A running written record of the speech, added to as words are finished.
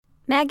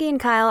Maggie and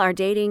Kyle are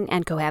dating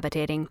and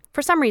cohabitating.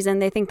 For some reason,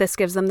 they think this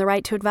gives them the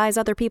right to advise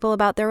other people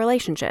about their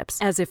relationships,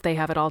 as if they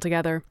have it all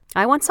together.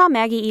 I once saw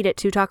Maggie eat at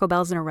 2 Taco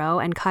Bells in a row,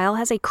 and Kyle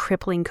has a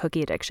crippling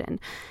cookie addiction.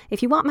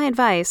 If you want my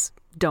advice,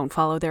 don't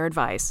follow their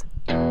advice.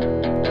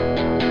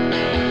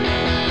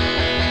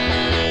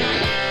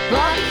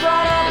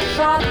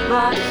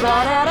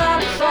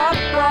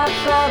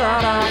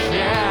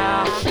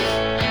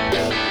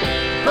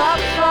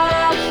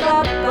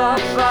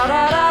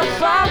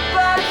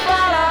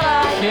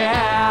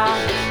 Yeah.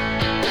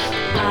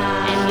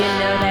 And you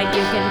know that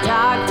you can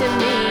talk to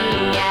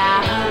me,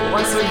 yeah.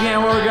 Once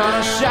again, we're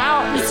gonna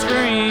shout and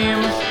scream.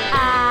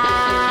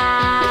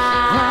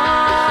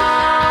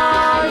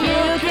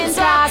 You can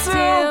talk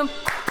to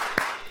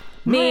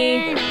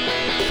me.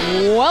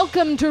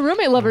 Welcome to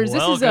Roommate Lovers.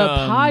 This is a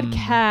Welcome.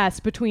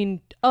 podcast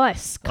between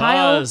us,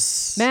 Kyle,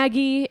 Us.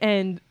 Maggie,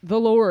 and the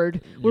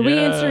Lord, where we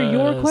answer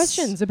your Yes.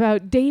 questions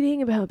about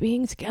dating, about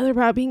being together,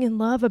 about being in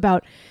love,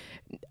 about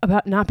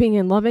not being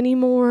in love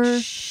anymore,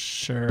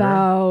 Sure.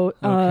 about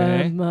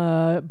Okay.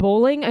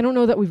 bowling. I don't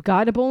know that we've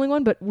got a bowling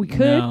one, but we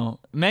could. No.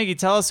 Maggie,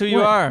 tell us who you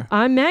What? are.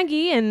 I'm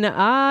Maggie, and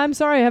I'm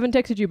sorry I haven't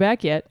texted you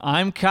back yet.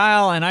 I'm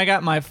Kyle, and I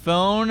got my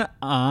phone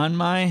on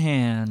my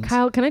hand.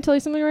 Kyle, can I tell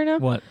you something right now?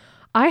 What?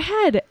 I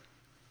had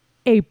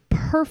a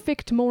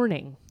perfect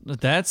morning.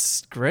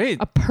 That's great.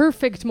 A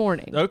perfect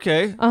morning.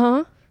 Okay.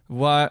 Uh-huh.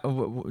 Why?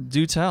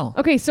 Do tell.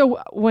 Okay, so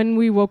when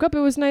we woke up, it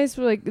was nice.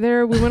 We're like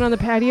there, we went on the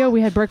patio.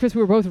 We had breakfast.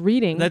 We were both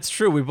reading. That's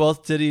true. We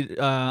both did eat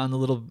on the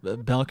little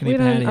balcony we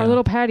had patio. our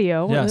little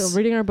patio, Yes.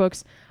 reading our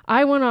books.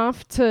 I went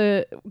off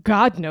to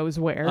God knows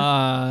where.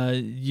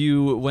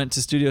 You went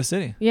to Studio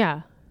City.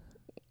 Yeah.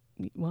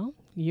 Well,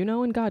 you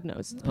know, and God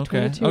knows. It's between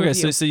Okay. the two Okay.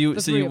 of you,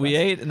 the three of we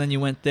us. ate, and then you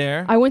went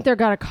there. I went there,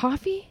 got a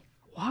coffee,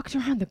 walked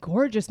around the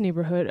gorgeous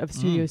neighborhood of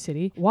Studio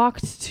City,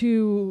 walked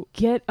to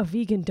get a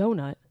vegan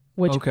donut.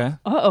 Which Okay.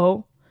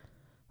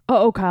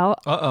 Kyle.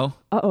 Uh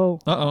Uh oh.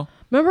 oh.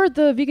 Remember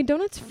the vegan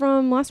donuts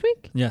from last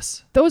week?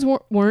 Yes. Those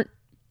weren't.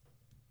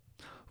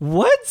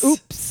 What?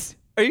 Oops.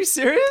 Are you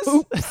serious?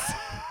 Oops.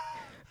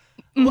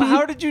 Well,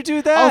 how did you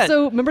do that?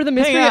 Also, remember the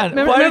mystery? Hang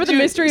on. Remember the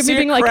mystery of so me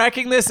being you're like,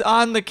 cracking this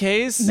on the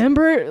case?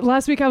 remember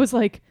last week I was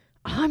like,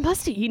 I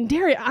must have eaten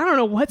dairy. I don't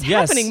know what's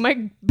Yes. happening.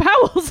 My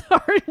bowels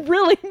are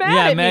really mad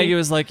Yeah, at Maggie me.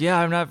 was like, "Yeah,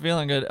 I'm not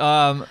feeling good."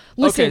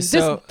 Listen, okay,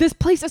 so this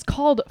place is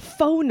called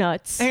Faux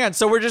Nuts. hang on.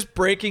 So we're just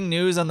breaking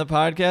news on the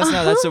podcast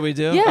now. That's what we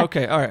do. Yeah.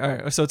 Okay. All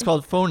right. So it's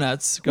called Phone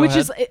Nuts. Go which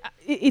ahead. is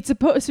it's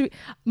supposed to be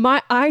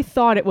I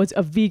thought it was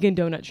a vegan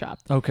donut shop.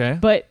 Okay.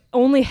 But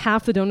only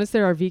half the donuts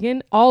there are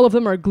vegan. All of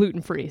them are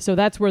gluten free. So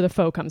that's where the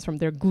faux comes from.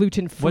 They're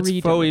gluten free. What's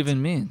faux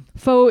even mean?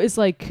 Faux is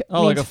like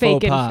Oh, means like a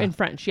fake faux pas. in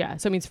French. Yeah.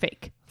 So it means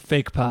fake.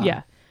 Fake pa.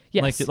 Yeah.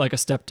 Yes. Like a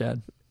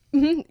stepdad.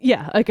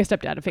 Yeah, like a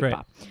stepdad, a fake Great.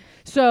 pop.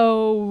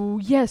 So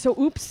yeah, so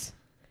oops,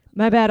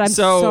 my bad. I'm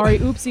So- sorry.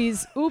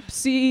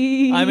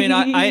 Oopsie. I mean,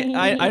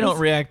 I don't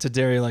react to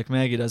dairy like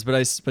Maggie does,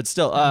 but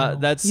still,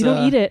 that's You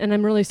don't eat it, and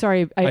I'm really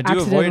sorry. I I do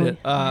avoid it.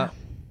 accidentally-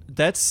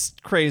 That's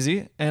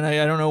crazy, and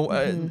I don't know.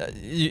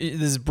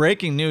 This is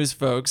breaking news,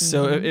 folks.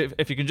 So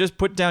if you can just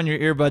put down your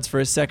earbuds for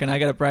a second, I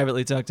gotta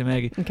privately talk to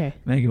Maggie. Okay.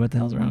 Maggie, what the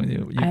hell's wrong with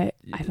you?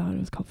 I thought it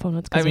was called phone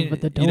nuts. I mean,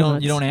 with the you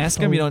donuts. don't ask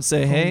them, you don't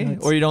say Faux hey,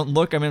 nuts. or you don't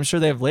look. I mean, I'm sure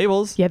they have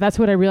labels. Yeah, that's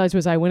what I realized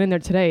was I went in there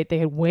today. They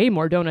had way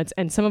more donuts,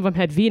 and some of them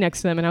had V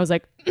next to them, and I was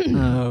like,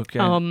 Okay.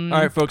 All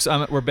right, folks.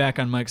 We're back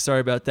on mic. Sorry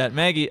about that,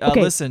 Maggie.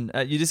 Okay. Listen,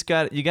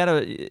 you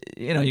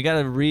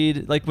gotta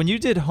read. Like when you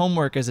did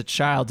homework as a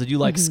child, did you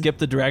like skip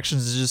the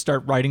directions and just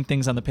start writing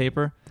things on the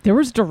paper? there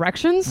was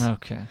directions.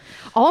 Okay.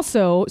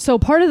 Also, so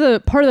part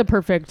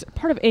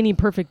of any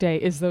perfect day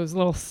is those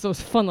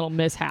fun little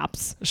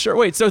mishaps Sure.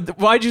 Wait. So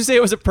why'd you say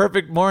it was a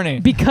perfect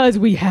morning? because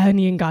we hadn't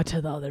even got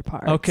to the other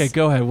parts. Okay,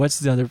 go ahead. What's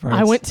the other part?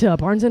 I went to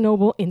Barnes &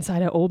 Noble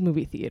inside an old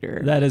movie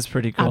theater. That is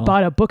pretty cool. I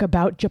bought a book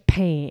about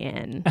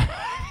Japan.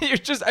 You're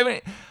just. I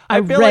mean, I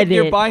I feel read like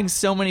you're it. buying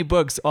so many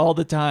books all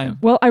the time.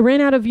 Well, I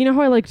ran out of, you know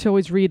how I like to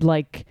always read,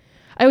 like,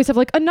 I always have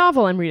like a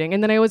novel I'm reading,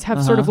 and then I always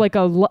have sort of like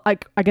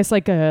I guess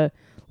like a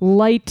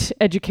light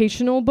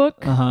educational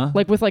book,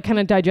 like with like kind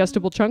of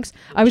digestible chunks.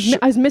 I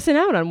was missing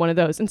out on one of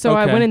those, and so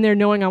I Okay. went in there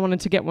knowing I wanted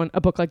to get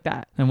a book like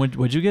that. And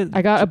what'd you get?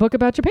 I got a book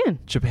about Japan.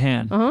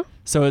 Japan.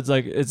 So it's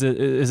like, is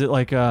it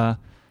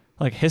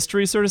like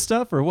history sort of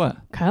stuff or what?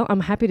 Kyle, I'm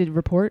happy to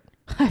report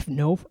I have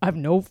no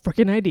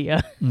freaking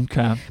idea.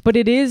 Okay. But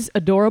it is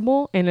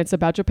adorable, and it's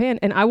about Japan,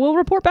 and I will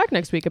report back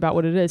next week about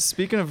what it is.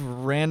 Speaking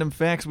of random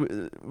facts,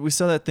 we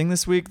saw that thing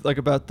this week, like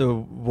about the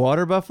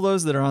water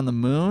buffaloes that are on the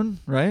moon,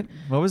 right?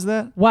 What was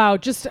that? Wow,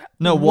 just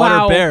No, water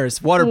wow. bears.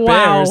 Water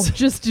Wow, bears.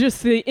 just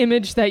the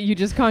image that you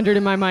just conjured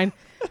in my mind.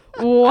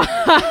 Wow.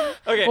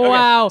 Okay.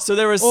 Wow. So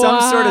there was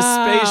some sort of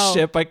Wow.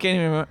 spaceship. I can't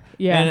even remember.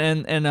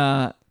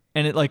 Yeah.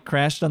 And it like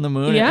crashed on the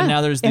moon. Yeah. And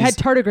now there's it these had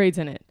tardigrades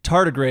in it.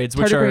 tardigrades,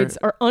 which Tardigrades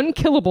are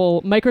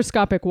unkillable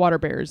microscopic water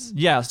bears.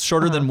 yeah,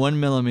 shorter than 1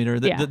 millimeter.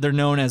 Yeah. They're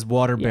known as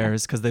water Yeah.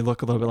 bears because they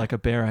look a little bit like a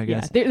bear, I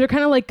guess. Yeah, they're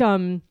kind of like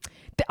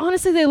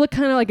honestly, they look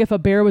kind of like if a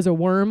bear was a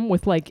worm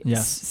with like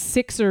Yes.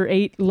 6 or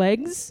 8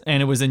 legs,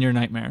 And it was in your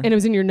nightmare. and it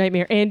was in your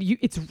nightmare. And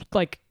it's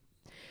like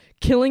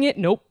killing it.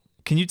 Nope.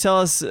 Can you tell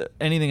us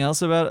anything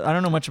else about it? I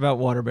don't know much about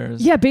water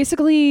bears. Yeah,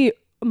 basically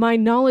my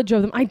knowledge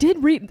of them. I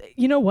did read,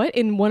 you know what,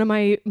 in one of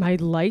my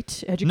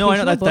light educational No, I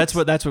know books. that's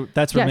what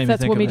Yes, made me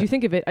that's think what of made it. you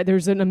think of it.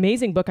 There's an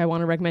amazing book I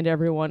want to recommend to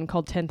everyone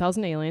called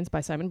 10,000 Aliens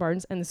by Simon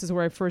Barnes, and this is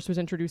where I first was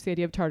introduced to the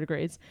idea of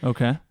tardigrades.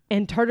 Okay.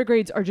 And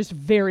tardigrades are just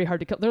very hard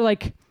to kill.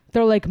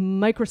 They're like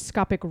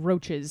microscopic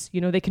roaches. You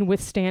know, they can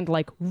withstand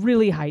like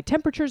really high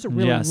temperatures,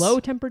 really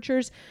low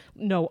temperatures,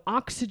 no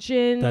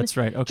oxygen. That's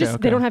right. Okay.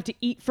 They don't have to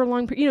eat for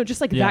long,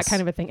 just like that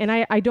kind of a thing. And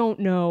I don't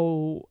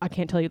know, I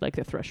can't tell you like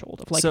the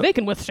threshold of like they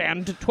can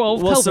withstand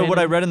 12 Kelvin. So what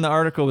I read in the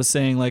article was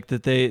saying like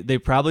that they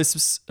probably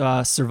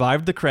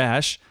survived the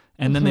crash.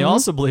 And then they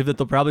also believe that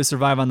they'll probably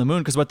survive on the moon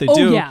because what they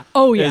do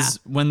is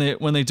when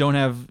they don't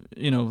have,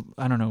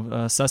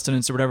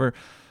 sustenance or whatever,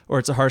 or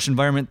it's a harsh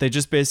environment, they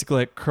just basically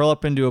like curl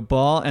up into a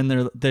ball and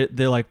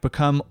they like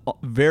become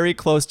very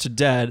close to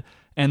dead,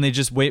 and they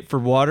just wait for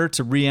water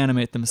to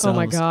reanimate themselves. Oh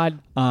my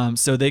God.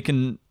 So they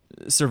can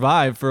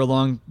survive for a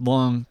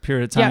long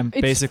period of time,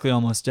 basically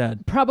almost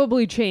dead.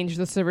 Probably change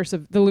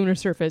the lunar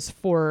surface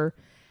forever.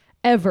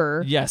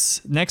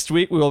 Yes. Next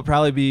week we will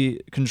probably be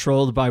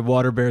controlled by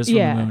water bears from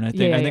the moon. I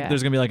think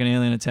there's gonna be like an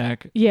alien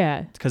attack.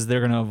 Yeah. Because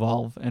they're gonna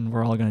evolve and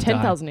we're all gonna die.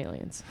 10,000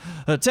 aliens.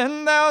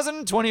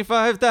 10,000,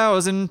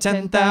 25,000,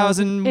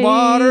 10,000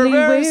 water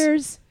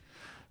bears.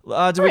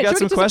 Do we got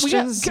some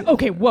questions?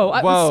 Okay. Whoa.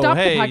 Stop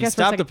the podcast for a second.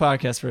 Stop the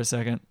podcast for a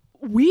second.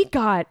 We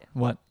got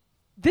what?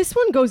 This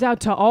one goes out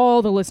to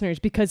all the listeners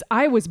because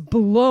I was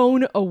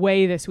blown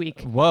away this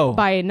week. Whoa.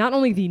 By not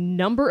only the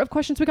number of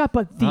questions we got,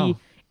 but the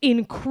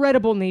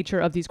incredible nature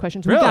of these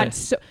questions. Really? We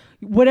got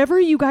whatever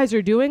you guys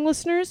are doing,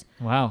 listeners,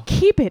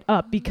 keep it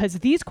up because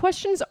these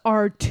questions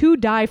are to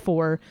die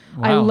for.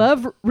 Wow. I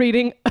love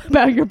reading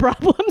about your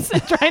problems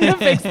and trying to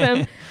fix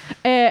them.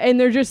 And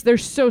they're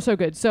so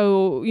good.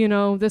 So,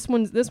 this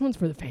one's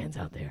for the fans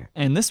out there.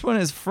 And this one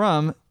is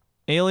from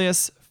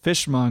alias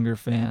Fishmonger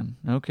Fan.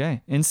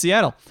 Okay. In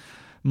Seattle.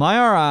 My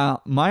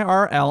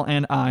RL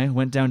and I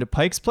went down to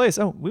Pike's Place.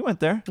 Oh, we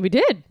went there. We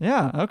did.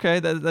 Yeah. Okay.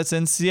 That's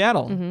in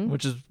Seattle,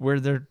 which is where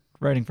they're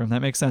writing from.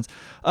 That makes sense.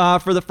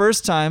 For the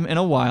first time in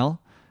a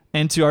while,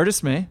 and to our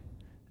dismay,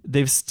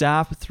 they've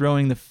stopped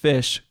throwing the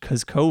fish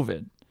because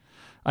COVID.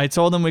 I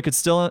told them we could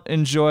still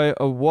enjoy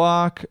a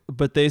walk,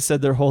 but they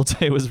said their whole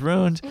day was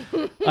ruined.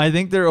 I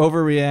think they're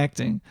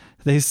overreacting.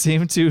 They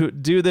seem to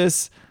do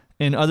this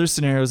in other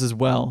scenarios as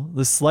well.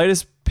 The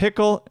slightest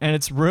pickle and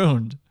it's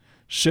ruined.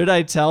 Should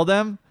I tell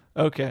them?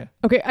 Okay,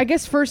 I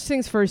guess first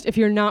things first, if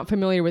you're not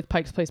familiar with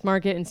Pike's Place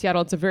Market in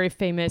Seattle, it's a very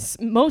famous,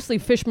 mostly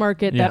fish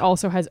market that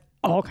also has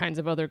all kinds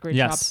of other great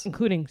shops,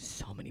 including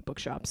so many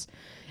bookshops.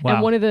 Wow.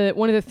 And one of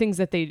the things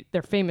that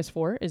they're famous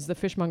for is the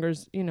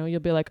fishmongers, you'll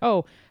be like,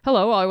 oh,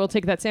 hello, I will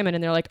take that salmon.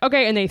 And they're like,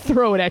 okay, and they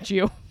throw it at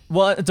you.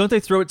 Well, don't they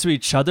throw it to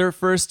each other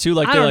first too?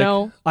 Like I don't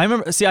know. I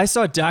remember. See, I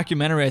saw a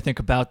documentary. I think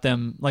about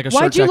them, like a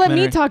short documentary. Why'd you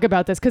let me talk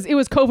about this? Because it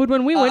was COVID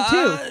when we went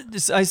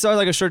too. I saw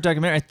like a short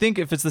documentary. I think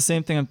if it's the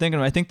same thing I'm thinking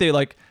of, I think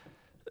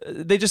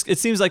it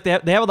seems like they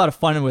have a lot of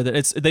fun with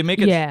it.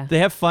 They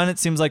have fun. It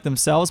seems like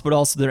themselves, but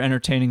also they're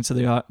entertaining to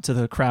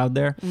the crowd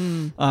there.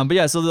 But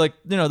yeah, so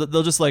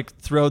they'll just like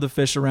throw the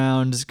fish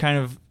around, kind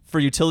of for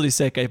utility's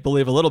sake, I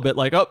believe a little bit.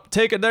 Like, oh,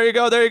 take it, there you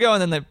go,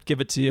 and then they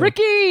give it to you.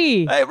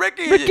 Ricky, hey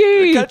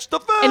Ricky, catch the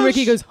fish. And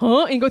Ricky goes,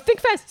 huh? And you go, think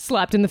fast.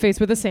 Slapped in the face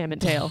with a salmon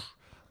tail.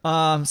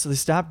 So they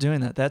stopped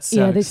doing that. That sucks.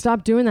 Yeah, they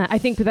stopped doing that. I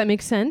think that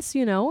makes sense.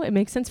 It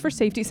makes sense for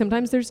safety.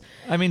 Sometimes there's.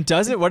 I mean,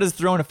 does it? What does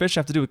throwing a fish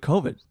have to do with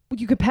COVID?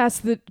 You could pass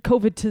the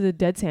COVID to the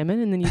dead salmon,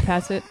 and then you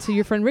pass it to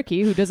your friend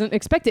Ricky, who doesn't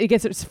expect it. It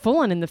gets it full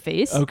on in the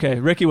face. Okay,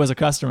 Ricky was a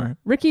customer.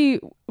 Ricky's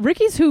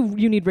who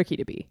you need Ricky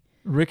to be.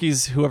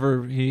 Ricky's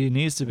whoever he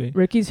needs to be.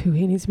 Ricky's who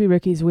he needs to be.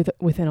 Ricky's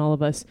within all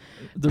of us.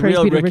 The Praise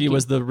real Ricky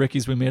was the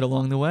Rickies we made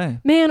along the way.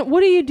 Man,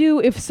 what do you do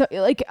if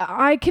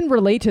I can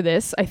relate to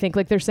this? I think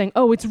they're saying,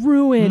 oh, it's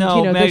ruined.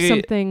 No, Maggie, there's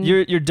something.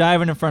 You're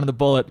diving in front of the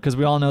bullet because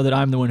we all know that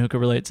I'm the one who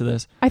could relate to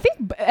this. I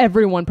think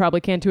everyone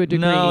probably can to a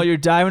degree. No, you're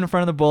diving in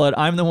front of the bullet.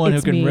 I'm the one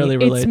who can really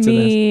relate to this. It's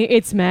me.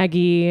 It's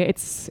Maggie.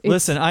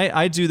 Listen,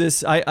 I do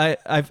this.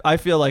 I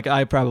feel like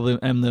I probably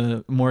am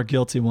the more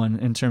guilty one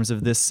in terms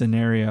of this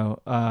scenario.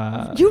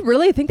 You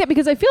really think that?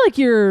 Because I feel like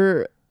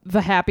you're the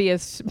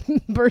happiest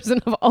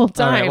person of all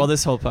time. All right, well,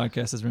 this whole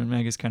podcast is ruined.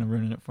 Maggie's kind of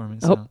ruining it for me.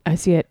 So. Oh, I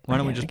see it. Why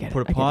don't we just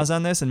put a pause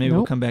on this and maybe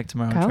we'll come back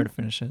tomorrow and try to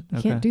finish it.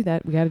 Okay. Can't do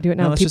that. We got to do it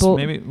now. No,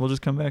 maybe we'll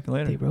just come back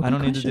later. I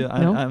don't need to do it.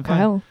 I'm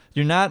Kyle. fine.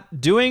 You're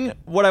not doing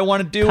what I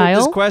want to do with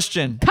this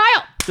question.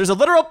 Kyle! There's a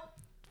literal...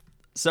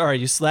 Sorry,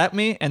 you slapped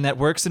me, and that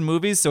works in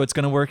movies, so it's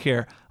going to work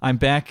here. I'm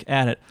back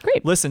at it.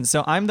 Great. Listen,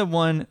 so I'm the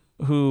one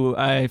who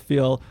I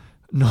feel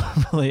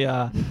normally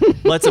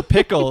lets a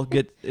pickle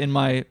get in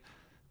my...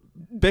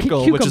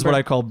 Bickle, which is what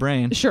I call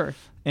brain. Sure.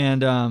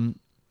 And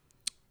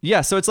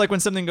so it's like when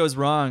something goes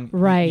wrong,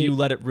 right, you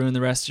let it ruin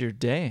the rest of your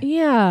day.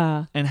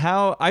 Yeah. And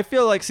how I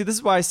feel like, see, this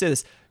is why I say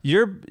this.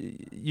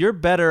 You're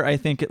better, I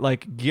think, at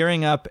like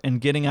gearing up and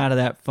getting out of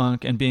that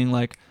funk and being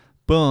like,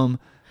 boom,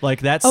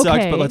 like that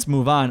sucks, but let's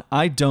move on.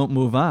 I don't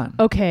move on.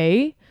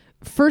 Okay.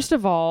 First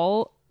of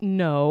all,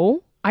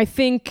 no. I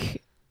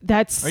think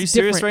that's Are you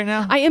serious different. right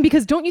now? I am,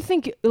 because don't you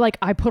think like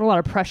I put a lot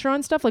of pressure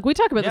on stuff? Like we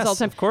talk about this Yes, all the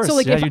time. of course. So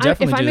like Yeah, if you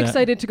definitely I'm do that.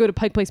 excited to go to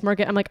Pike Place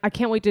Market, I'm like, I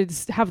can't wait to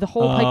have the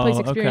whole Pike Place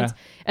experience.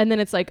 okay. And then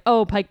it's like,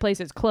 oh, Pike Place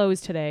is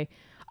closed today.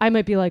 I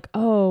might be like,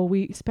 oh,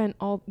 we spent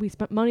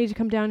money to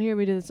come down here.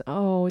 We did this.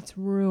 Oh, it's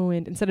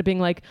ruined. Instead of being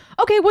like,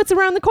 okay, what's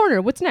around the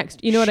corner? What's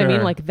next? You know what I mean?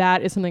 Sure. Like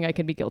that is something I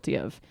can be guilty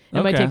of. It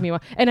might Okay. take me a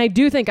while. And I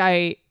do think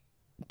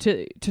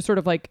to sort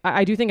of like,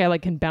 I do think I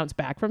like can bounce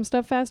back from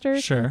stuff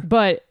faster. Sure.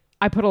 But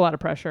I put a lot of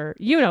pressure.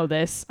 You know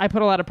this. I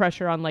put a lot of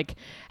pressure on like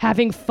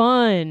having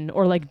fun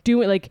or like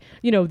doing like,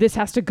 you know, this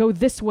has to go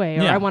this way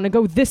or Yeah. I want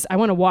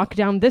to walk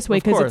down this way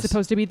Of because course. it's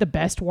supposed to be the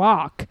best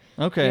walk.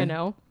 Okay. You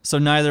know? So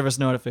neither of us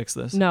know how to fix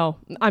this. No,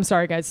 I'm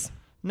sorry, guys.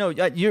 No,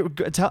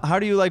 how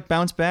do you like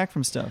bounce back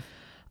from stuff?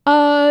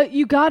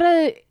 You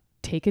gotta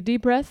take a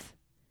deep breath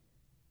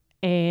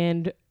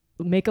and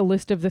make a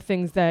list of the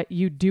things that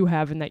you do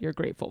have and that you're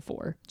grateful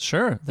for.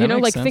 Sure. You know,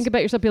 makes like sense. think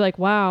about yourself, be like,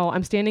 wow,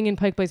 I'm standing in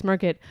Pike Place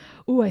Market.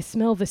 Ooh, I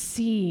smell the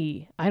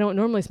sea. I don't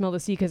normally smell the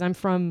sea because I'm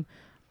from,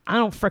 I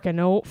don't frickin'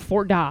 know,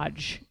 Fort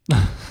Dodge.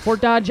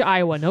 Fort Dodge,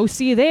 Iowa. No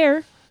sea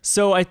there.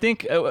 So I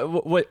think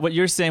what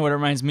you're saying, what it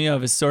reminds me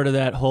of is sort of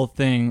that whole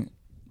thing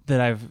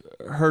that I've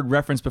heard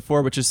referenced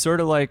before, which is sort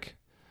of like,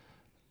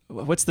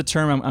 what's the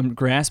term I'm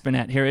grasping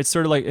at here? It's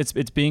sort of like it's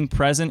being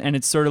present, and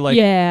it's sort of like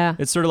Yeah.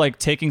 it's sort of like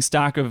taking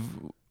stock of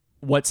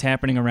what's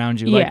happening around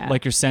you, Yeah.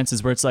 like your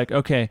senses, where it's like,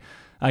 okay,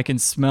 I can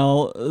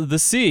smell the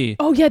sea.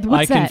 Oh, yeah.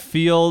 What's I can that?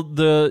 feel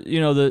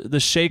the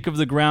shake of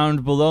the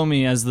ground below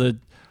me as the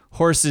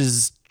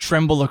horses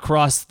tremble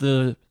across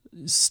the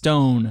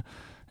stone.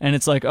 And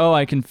it's like, oh,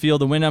 I can feel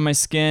the wind on my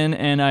skin,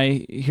 and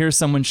I hear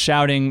someone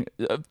shouting,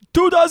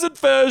 2 dozen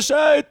fish,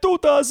 hey, 2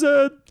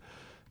 dozen.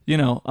 You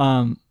know,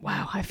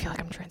 Wow, I feel like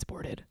I'm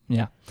transported.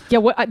 yeah. Yeah,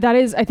 that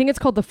is, I think it's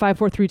called the 5,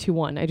 4, 3, 2,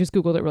 1. I just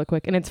Googled it real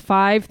quick. And it's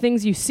 5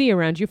 things you see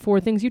around you, 4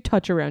 things you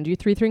touch around you,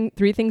 3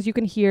 things you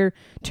can hear,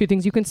 2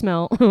 things you can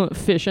smell,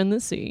 fish in the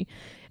sea,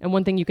 and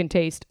 1 thing you can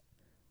taste.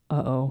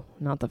 Uh-oh,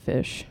 not the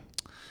fish.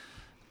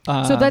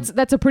 So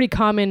that's a pretty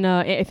common,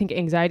 I think,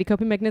 anxiety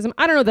coping mechanism.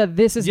 I don't know that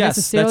this is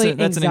necessarily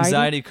that's anxiety. an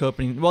anxiety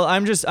coping. Well,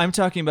 I'm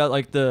talking about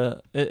like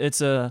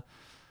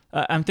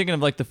I'm thinking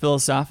of like the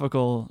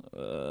philosophical,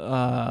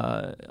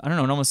 I don't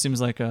know, it almost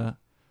seems like a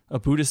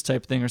Buddhist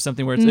type thing or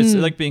something where it's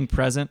like being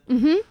present.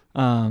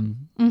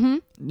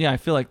 Yeah, I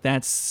feel like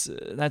that's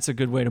a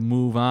good way to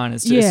move on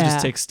is to just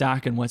take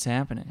stock in what's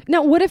happening.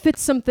 Now, what if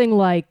it's something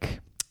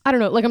like, I don't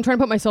know, like I'm trying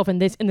to put myself in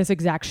this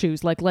exact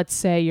shoes. Like, let's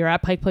say you're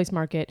at Pike Place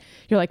Market.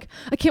 You're like,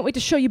 I can't wait to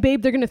show you,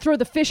 babe. They're going to throw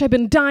the fish. I've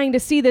been dying to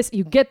see this.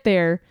 You get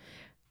there.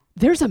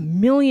 There's a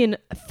million,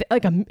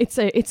 it's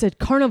a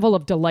carnival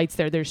of delights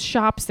there. There's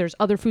shops, there's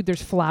other food,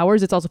 there's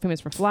flowers. It's also famous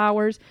for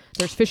flowers.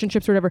 There's fish and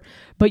chips or whatever.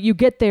 But you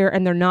get there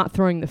and they're not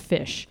throwing the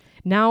fish.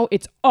 Now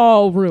it's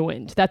all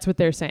ruined. That's what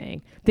they're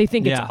saying. They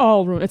think it's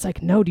all ruined. It's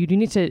like, no, dude, you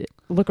need to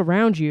look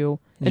around you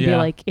and be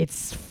like,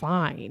 it's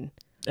fine.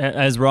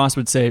 As Ross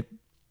would say,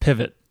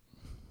 pivot.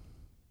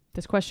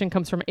 This question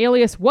comes from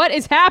Alias. What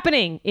is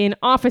happening in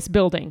office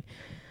building?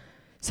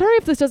 Sorry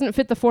if this doesn't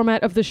fit the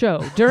format of the show.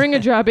 During a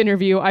job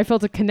interview, I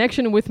felt a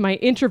connection with my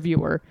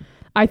interviewer.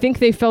 I think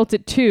they felt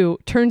it too.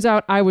 Turns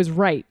out I was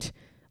right.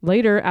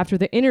 Later, after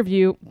the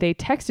interview, they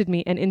texted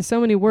me, and in so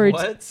many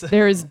words,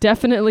 there is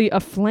definitely a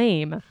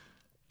flame.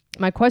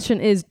 My question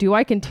is, do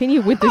I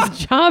continue with this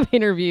job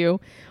interview,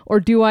 or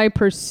do I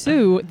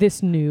pursue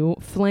this new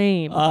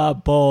flame?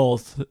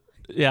 Both.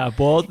 Yeah,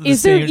 both at the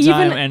Is there same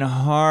time even- and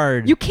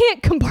hard. You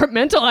can't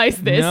compartmentalize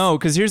this. No,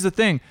 because here's the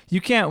thing.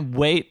 You can't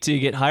wait till you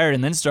get hired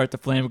and then start the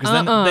flame,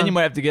 because then you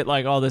might have to get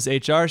like all this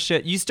HR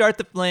shit. You start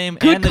the flame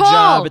Good and the call.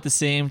 job at the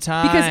same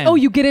time.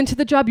 Because, you get into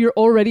the job, you're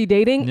already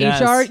dating. Yes.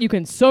 HR, you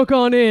can suck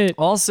on it.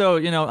 Also,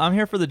 I'm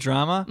here for the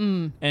drama,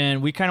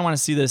 and we kind of want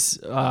to see this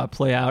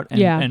play out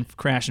and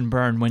crash and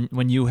burn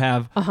when you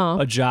have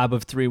a job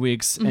of 3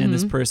 weeks and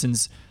this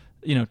person's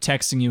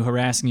texting you,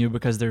 harassing you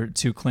because they're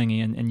too clingy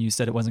and you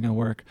said it wasn't going to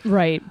work.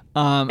 Right.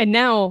 And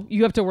now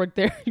you have to work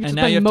there. You And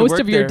now you spend have most to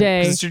work of your there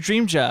day. 'cause it's your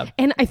dream job.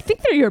 And I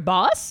think they're your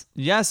boss.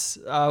 Yes.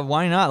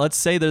 Why not? Let's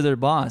say they're their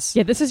boss.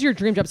 Yeah, this is your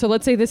dream job. So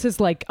let's say this is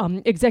like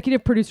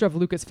executive producer of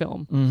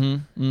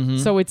Lucasfilm.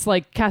 So it's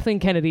like Kathleen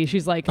Kennedy.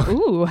 She's like,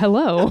 ooh,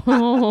 hello.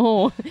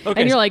 Okay.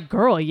 And you're like,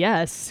 girl,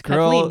 yes.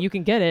 Girl, Kathleen, you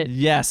can get it.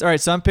 Yes. All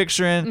right. So I'm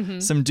picturing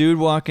some dude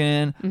walk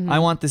in. I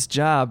want this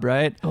job,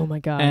 right? Oh my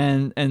God.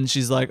 And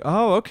she's like,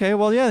 oh, okay.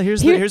 Well, yeah.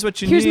 Here's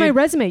what you need. Here's my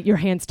resume. Your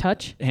hands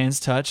touch. Hands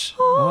touch.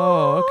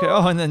 Oh, okay.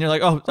 Oh, and then you're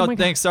like, oh my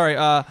thanks. Sorry.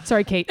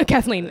 Sorry, Kate.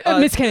 Kathleen.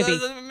 Miss Kennedy.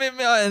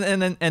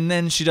 And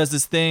then she does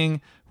this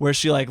thing where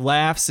she like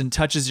laughs and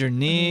touches your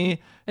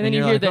knee, And then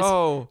you're you hear like, this.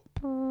 oh.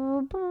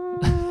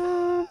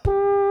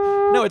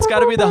 No, it's got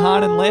to be the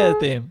Han and Leia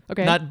theme.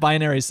 Okay. Not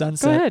Binary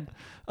Sunset.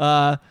 Go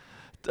ahead.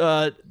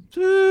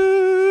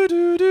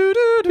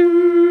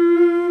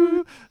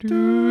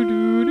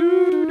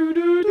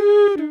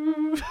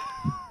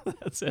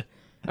 That's it.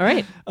 All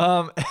right.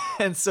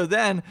 And so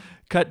then,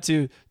 cut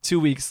to 2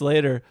 weeks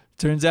later.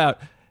 Turns out,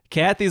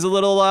 Kathy's a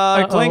little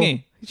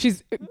clingy.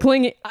 She's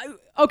clingy.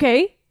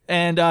 Okay.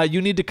 and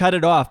you need to cut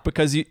it off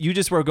because you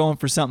just were going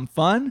for something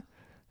fun,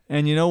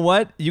 and you know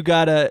what? You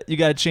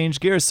gotta change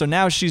gears. So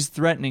now she's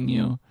threatening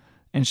you,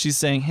 and she's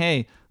saying,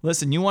 "Hey,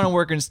 listen, you want to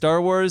work in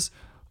Star Wars,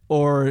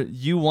 or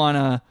you want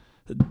to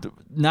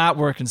not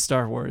work in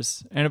Star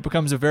Wars?" And it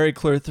becomes a very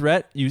clear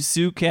threat. You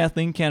sue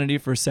Kathleen Kennedy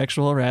for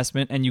sexual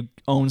harassment, and you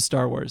own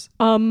Star Wars.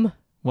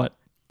 What?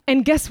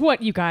 And guess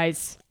what, you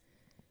guys?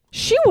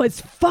 She was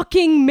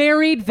fucking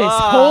married this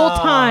whole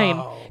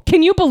time.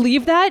 Can you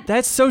believe that?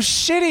 That's so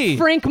shitty.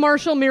 Frank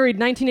Marshall married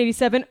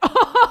 1987.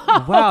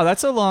 Wow,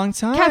 that's a long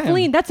time.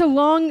 Kathleen, that's a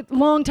long,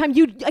 long time.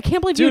 I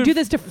can't believe you do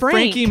this to Frank.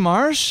 Frankie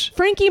Marsh?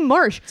 Frankie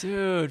Marsh.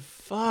 Dude,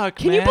 fuck,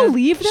 Can man. you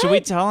believe that? Should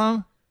we tell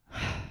him?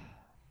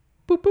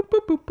 Boop, boop,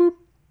 boop, boop, boop.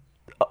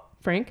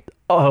 Frank?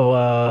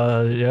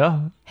 Oh,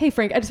 yeah. Hey,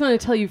 Frank, I just wanted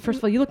to tell you, first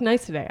of all, you look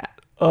nice today.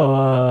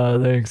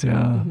 Oh, thanks.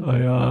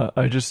 Yeah,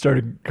 I just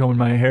started combing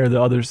my hair the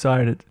other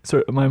side.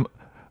 So my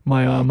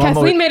mom.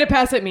 Kathleen made a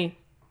pass at me.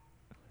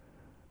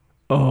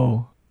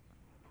 Oh,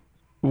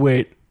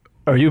 wait.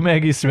 Are you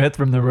Maggie Smith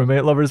from the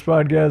Roommate Lovers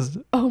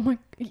podcast? Oh my,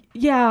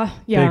 yeah.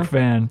 Big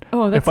fan.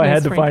 Oh, that's If I nice,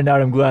 had to Frank. find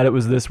out, I'm glad it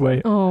was this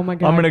way. Oh my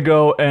God. I'm gonna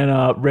go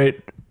and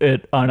rate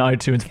it on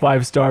iTunes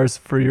 5 stars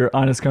for your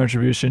honest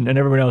contribution, and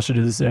everyone else should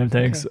do the same.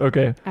 Thanks.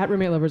 Okay. At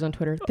Roommate Lovers on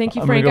Twitter. Thank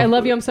you, I'm Frank. gonna go- I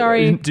love you. I'm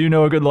sorry. Do you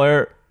know a good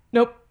lawyer?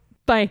 Nope.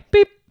 Bye.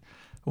 Beep.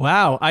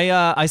 Wow,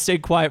 I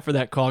stayed quiet for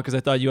that call because I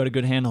thought you had a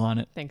good handle on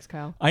it. Thanks,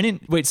 Kyle. I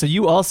didn't wait. So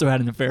you also had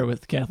an affair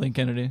with Kathleen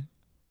Kennedy?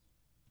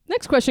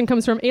 Next question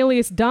comes from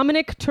alias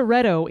Dominic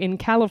Toretto in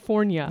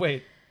California.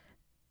 Wait.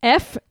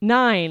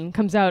 F9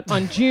 comes out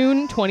on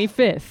June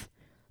 25th.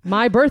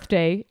 My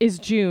birthday is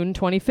June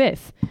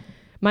 25th.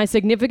 My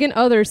significant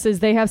other says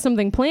they have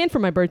something planned for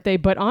my birthday,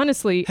 but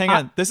honestly... Hang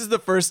on. This is the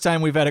first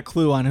time we've had a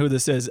clue on who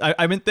this is.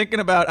 I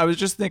was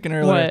just thinking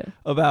earlier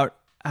about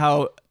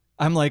how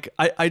I'm like,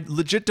 I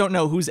legit don't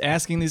know who's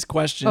asking these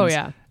questions. Oh,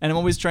 yeah. And I'm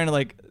always trying to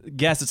like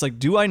guess. It's like,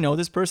 do I know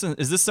this person?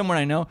 Is this someone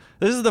I know?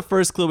 This is the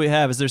first clue we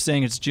have is they're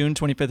saying it's June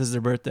 25th is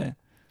their birthday.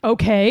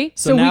 Okay.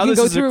 So So we now can this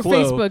go is a through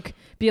clue. Facebook,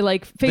 be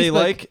like, Facebook. They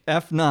like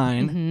F9.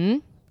 Mm-hmm.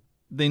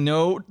 They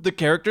know the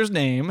character's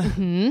name.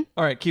 Mm-hmm.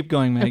 All right, keep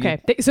going, Maggie.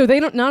 Okay. So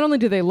they don't. Not only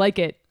do they like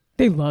it,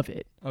 they love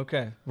it.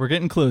 Okay. We're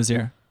getting clues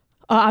here.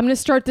 I'm going to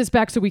start this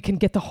back so we can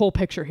get the whole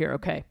picture here,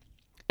 okay?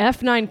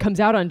 F9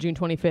 comes out on June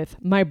 25th.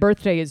 My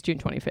birthday is June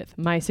 25th.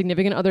 My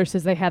significant other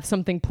says they have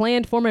something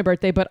planned for my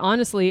birthday, but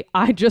honestly,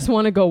 I just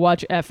want to go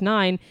watch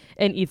F9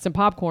 and eat some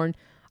popcorn.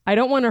 I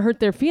don't want to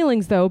hurt their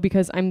feelings, though,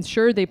 because I'm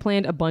sure they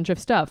planned a bunch of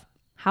stuff.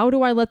 How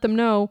do I let them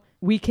know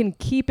we can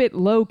keep it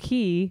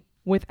low-key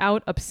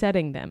without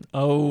upsetting them?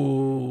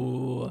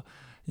 Oh,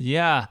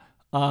 yeah.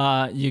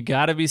 You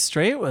got to be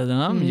straight with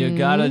them. Mm-hmm. You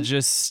got to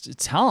just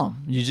tell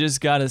them. You just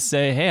got to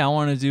say, hey, I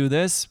want to do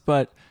this,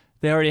 but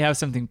they already have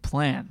something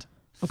planned.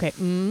 Okay,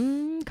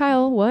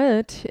 Kyle,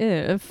 what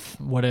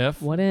if What if?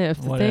 the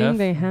What thing if?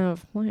 they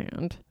have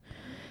planned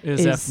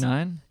Is is-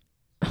 F9?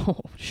 Oh,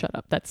 shut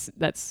up.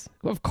 That's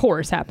of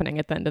course happening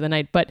at the end of the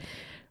night. But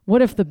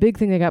what if the big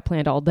thing they got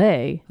planned all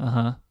day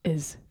Uh-huh.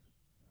 is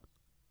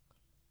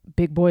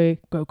big boy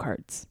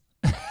go-karts?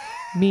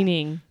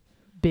 Meaning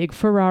big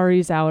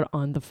Ferraris out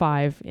on the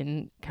 5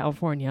 in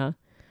California,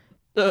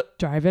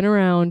 driving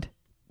around,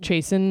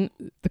 chasing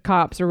the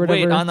cops or whatever.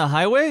 Wait, on the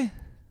highway?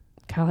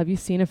 Kyle, have you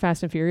seen a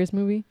Fast and Furious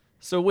movie?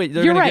 So wait,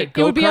 they're You're gonna right.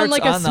 get It would be on go-karts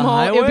like a the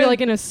small. It would be highway?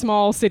 like in a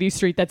small city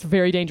street that's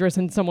very dangerous,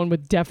 and someone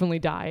would definitely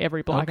die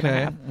every block and a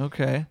half.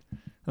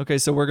 Okay.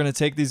 So we're gonna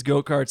take these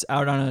go-karts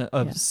out on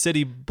a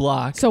city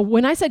block. So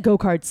when I said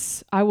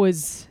go-karts, I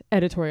was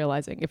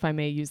editorializing, if I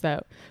may use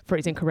that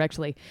phrasing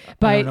correctly.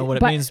 I don't know what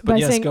it means, but by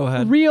yes, saying go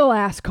ahead. Real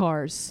ass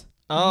cars.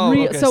 Oh,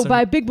 okay, So so-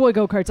 by big boy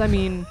go-karts, I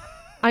mean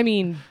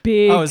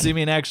big. Oh, so you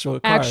mean actual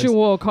cars?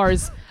 actual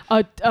cars.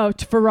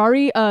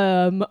 Ferrari,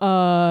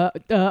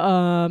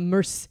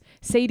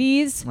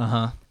 Mercedes,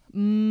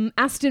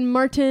 Aston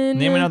Martin.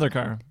 Name another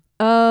car.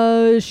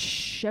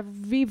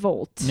 Chevy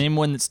Volt. Name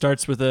one that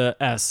starts with a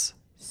S.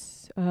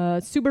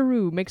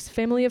 Subaru makes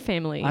family of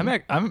family.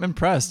 I'm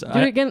impressed. Do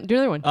it again. Do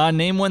another one.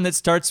 Name one that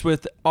starts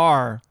with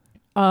R.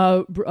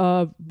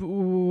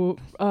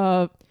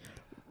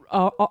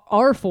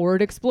 Our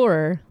Ford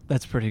Explorer.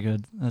 That's pretty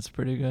good.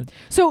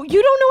 So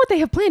you don't know what they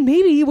have planned.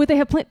 Maybe what they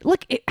have planned.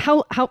 Look,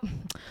 how.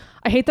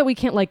 I hate that we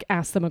can't like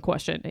ask them a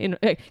question.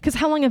 Because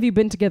how long have you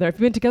been together? If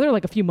you've been together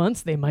like a few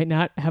months, they might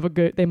not have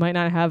this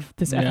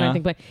F9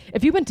 thing planned.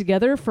 If you've been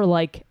together for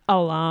like a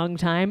long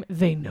time,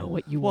 they know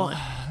what you want.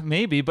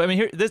 Maybe, but I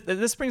mean,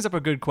 this brings up a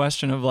good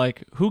question of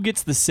like who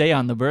gets the say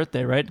on the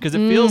birthday, right? Because it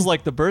feels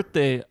like the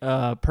birthday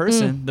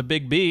person, the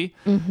big B,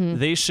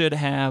 they should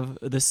have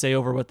the say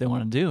over what they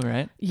want to do,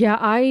 right? Yeah,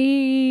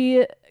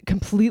 I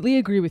completely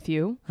agree with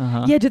you.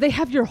 Yeah, do they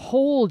have your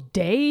whole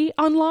day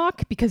on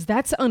lock? Because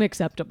that's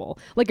unacceptable.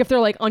 Like if they're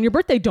like, on your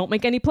birthday, don't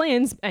make any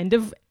plans. End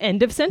of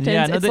sentence.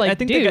 Yeah, no, it's like, I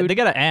think dude, they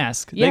got to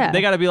ask. Yeah.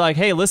 They got to be like,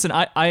 hey, listen,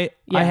 I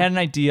had an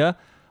idea.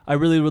 I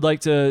really would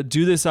like to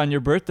do this on your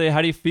birthday.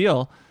 How do you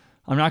feel?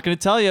 I'm not going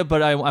to tell you,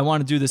 but I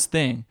want to do this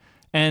thing.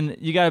 And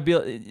you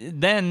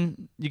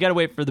gotta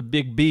wait for the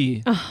big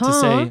B to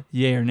say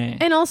yay or nay.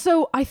 And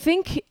also, I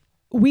think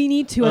we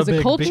need to, as a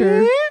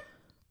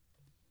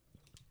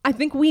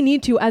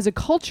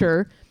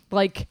culture,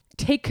 like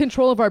take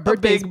control of our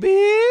birthdays. Big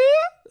B.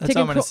 That's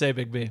all I'm gonna say.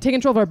 Big B. Take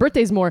control of our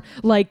birthdays more,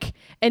 like,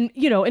 and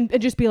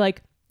just be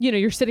like,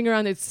 you're sitting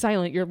around, it's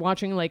silent, you're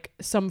watching like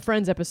some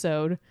Friends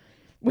episode,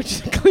 which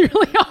is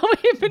clearly all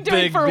we've been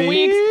doing Big for B.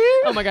 weeks.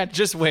 Oh my god!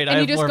 Just wait, I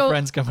have more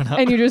Friends coming up.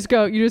 And you just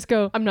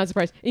go. I'm not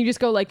surprised. And you just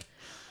go like,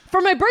 for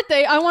my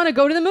birthday, I want to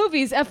go to the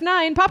movies,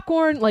 F9,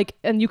 popcorn, like,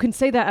 and you can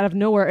say that out of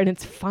nowhere, and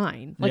it's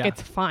fine. Like,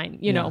 it's fine.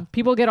 You know,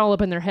 people get all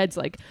up in their heads,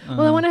 like,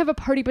 well, I want to have a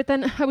party, but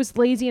then I was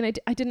lazy and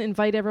I didn't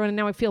invite everyone, and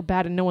now I feel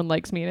bad and no one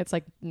likes me, and it's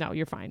like, no,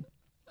 you're fine.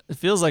 It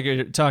feels like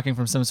you're talking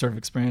from some sort of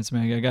experience,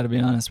 Maggie. I got to be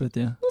honest with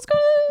you. Let's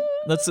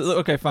go.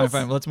 Okay,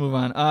 fine. Let's move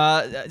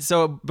on.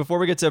 So before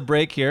we get to a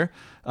break here,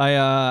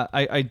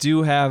 I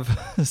do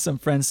have some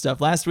Friends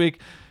stuff. Last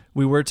week,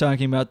 we were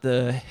talking about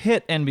the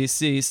hit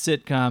NBC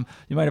sitcom.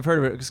 You might have heard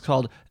of it. It's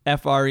called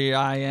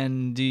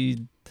Friend.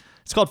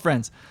 It's called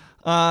Friends.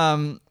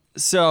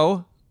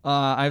 So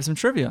I have some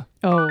trivia.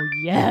 Oh,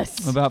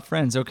 yes. About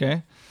Friends,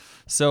 okay?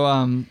 So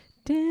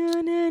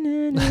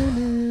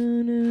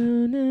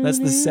that's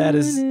the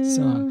saddest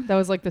song. That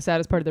was like the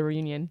saddest part of the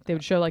reunion. They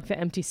would show like the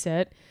empty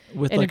set.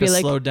 With like a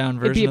slowed down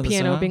version of the song? It'd be a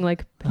piano being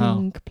like,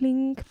 plink,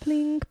 plink,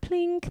 plink,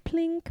 plink,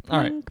 plink, All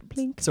right.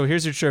 plink. So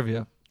here's your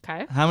trivia.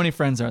 Okay. How many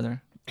friends are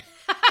there?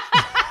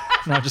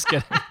 No, just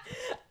kidding.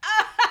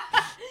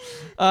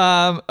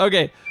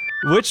 Okay.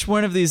 Which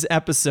one of these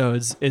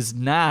episodes is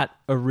not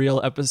a real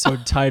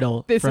episode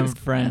title from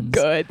Friends?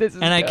 Good. This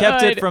is and I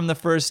kept it from the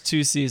first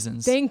 2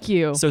 seasons. Thank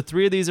you. So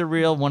 3 of these are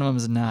real. One of them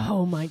is not.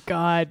 Oh my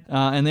God.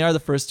 And they are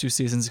the first 2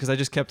 seasons because I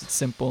just kept it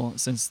simple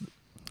since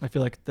I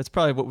feel like that's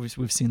probably what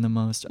we've seen the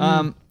most.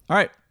 All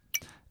right.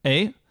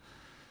 A,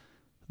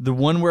 the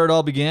one where it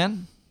all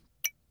began.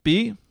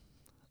 B,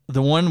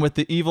 the one with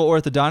the evil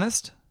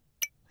orthodontist.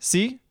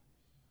 C,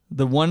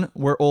 the one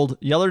where old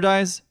Yeller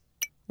dies.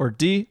 Or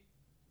D,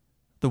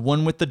 the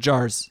one with the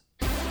jars.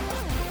 We're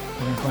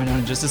going to find out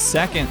in just a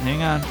second.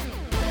 Hang on.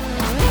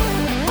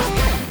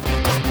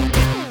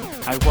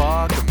 I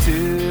walk up to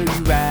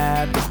you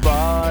at the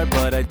bar,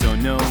 but I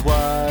don't know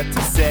what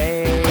to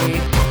say.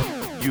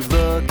 You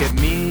look at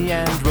me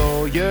and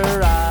roll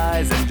your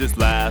eyes and just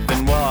laugh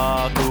and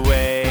walk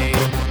away.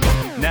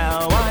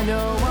 Now I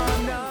know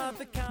I'm not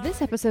the kind.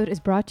 This episode is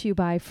brought to you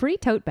by Free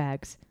Tote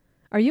Bags.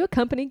 Are you a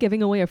company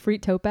giving away a free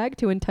tote bag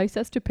to entice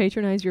us to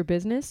patronize your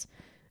business?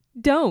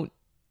 Don't.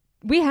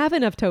 We have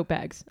enough tote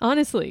bags,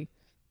 honestly.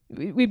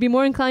 We'd be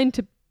more inclined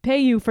to pay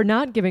you for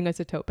not giving us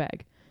a tote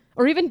bag.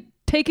 Or even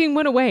taking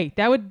one away.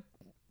 That would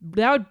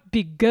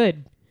be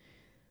good.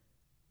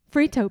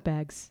 Free tote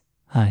bags.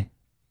 Hi,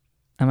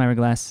 I'm Ira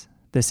Glass.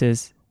 This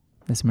is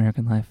This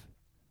American Life.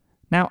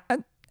 Now,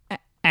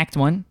 Act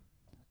 1,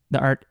 The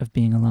Art of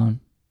Being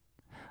Alone.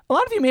 A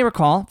lot of you may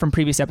recall from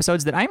previous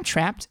episodes that I'm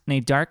trapped in a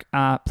dark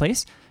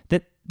place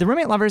that the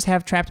roommate lovers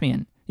have trapped me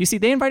in. You see,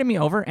 they invited me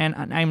over, and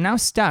I'm now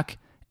stuck,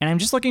 and I'm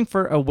just looking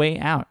for a way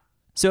out.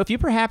 So if you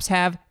perhaps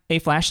have a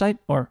flashlight,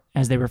 or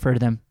as they refer to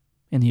them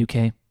in the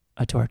UK,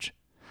 a torch,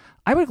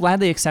 I would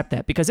gladly accept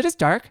that because it is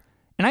dark,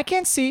 and I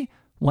can't see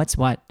what's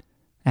what.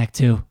 Act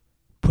 2,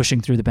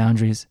 pushing through the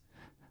boundaries.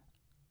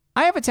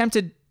 I have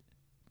attempted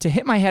to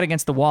hit my head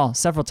against the wall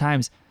several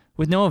times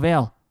with no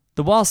avail.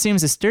 The wall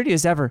seems as sturdy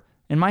as ever,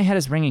 and my head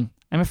is ringing.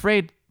 I'm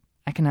afraid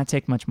I cannot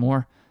take much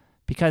more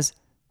because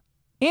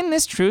in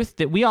this truth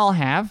that we all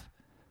have,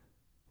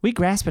 we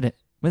grasp at it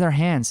with our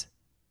hands,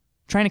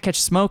 trying to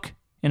catch smoke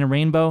in a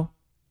rainbow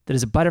that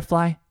is a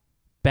butterfly,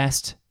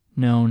 best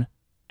known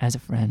as a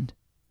friend.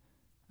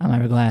 I'm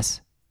Ira Glass.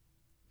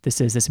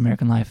 This is This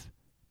American Life.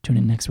 Tune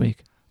in next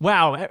week.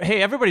 Wow.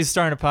 Hey, everybody's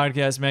starting a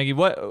podcast, Maggie.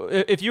 What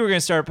if you were going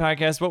to start a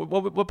podcast,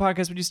 what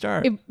podcast would you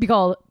start? It'd be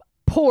called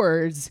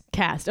Pores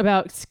Cast,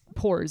 about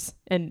pores.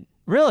 And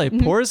really?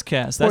 Pores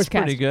Cast. That's Pores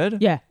Cast. pretty good.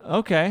 Yeah.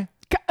 Okay.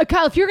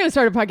 Kyle, if you're going to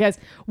start a podcast,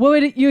 what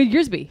would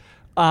yours be?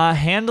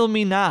 Handle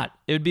Me Not.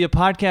 It would be a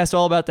podcast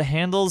all about the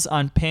handles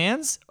on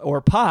pans or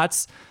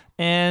pots,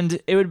 and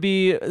it would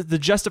be the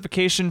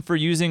justification for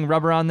using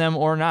rubber on them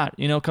or not.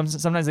 You know,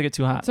 sometimes they get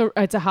too hot. So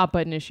it's a hot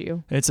button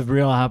issue. It's a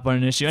real hot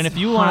button issue. And if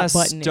you want to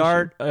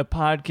start a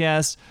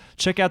podcast,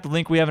 check out the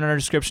link we have in our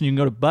description. You can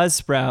go to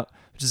Buzzsprout,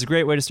 which is a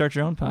great way to start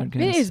your own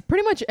podcast. It is.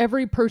 Pretty much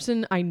every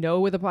person I know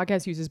with a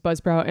podcast uses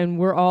Buzzsprout, and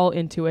we're all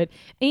into it.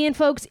 And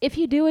folks, if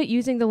you do it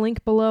using the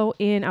link below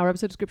in our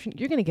episode description,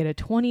 you're going to get a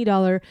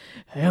 $20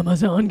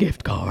 Amazon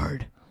gift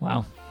card.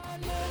 Wow.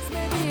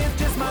 Maybe it's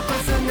just my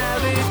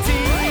personality.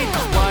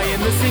 Why in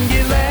the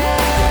singularity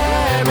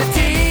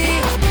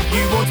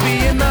you won't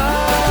be in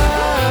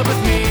love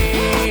with me?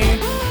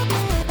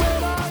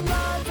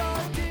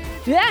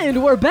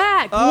 And we're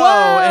back. Oh,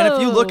 Whoa! and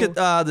if you look at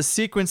the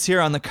sequence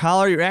here on the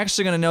collar, you're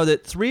actually going to know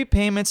that 3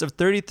 payments of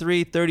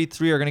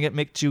 $33.33 are going to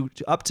make you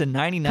up to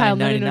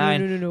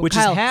 $99.99, no. which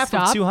Kyle, is half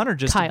stop. of $200.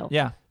 Just Kyle,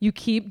 yeah. you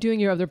keep doing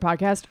your other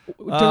podcast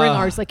during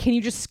ours. Like, can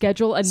you just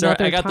schedule another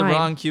Sorry, I got time? the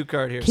wrong cue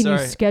card here. Can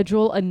Sorry. you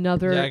schedule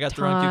another Yeah, I got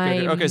the wrong cue card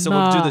here. time? Okay, so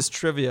we'll do this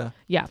trivia.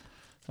 Yeah.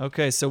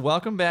 Okay, so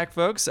welcome back,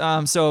 folks.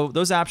 So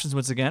those options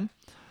once again: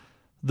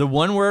 the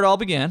one where it all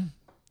began,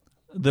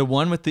 the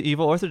one with the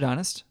evil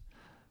orthodontist,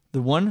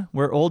 the one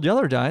where Old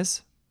Yeller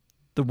dies,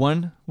 the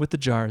one with the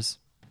jars.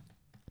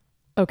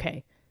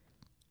 Okay.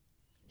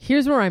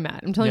 Here's where I'm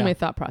at. I'm telling you Yeah. my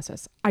thought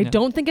process. I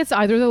don't think it's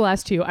either of the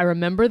last two. I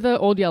remember the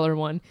Old Yeller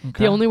one.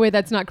 Okay. The only way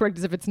that's not correct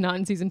is if it's not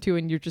in season 2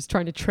 and you're just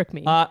trying to trick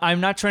me.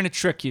 I'm not trying to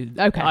trick you.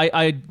 Okay.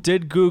 I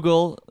did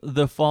Google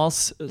the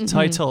false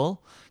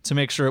title to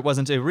make sure it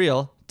wasn't a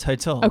real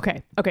title.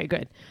 Okay,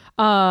 good.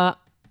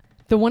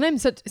 The one I'm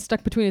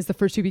stuck between is the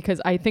first two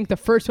because I think the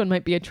first one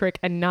might be a trick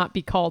and not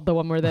be called the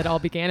one where that all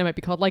began. It might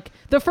be called like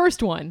the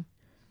first one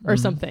or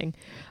something.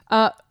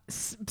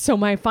 So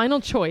my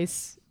final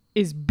choice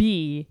is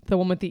B, the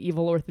one with the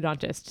evil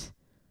orthodontist.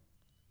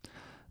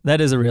 That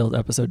is a real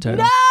episode title.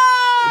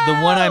 No!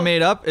 The one I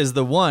made up is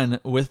the one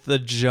with the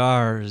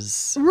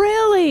jars.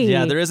 Really?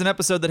 Yeah, there is an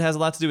episode that has a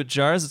lot to do with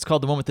jars. It's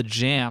called the one with the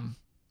jam.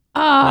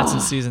 Oh. That's in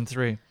season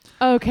 3.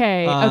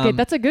 Okay,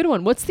 that's a good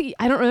one. What's the?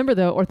 I don't remember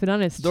the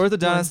orthodontist. The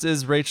orthodontist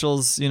is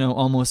Rachel's,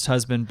 almost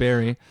husband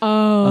Barry.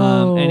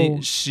 Oh, and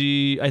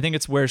I think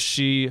it's where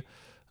she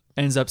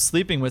ends up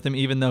sleeping with him,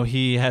 even though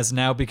he has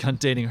now begun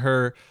dating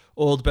her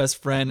old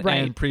best friend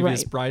and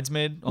previous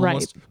bridesmaid,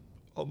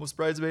 almost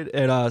bridesmaid.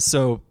 And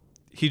so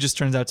he just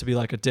turns out to be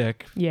like a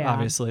dick,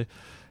 obviously.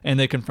 And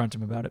they confront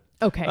him about it.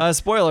 Okay.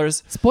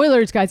 Spoilers.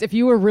 Spoilers, guys. If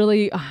you were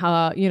really,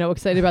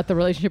 excited about the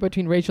relationship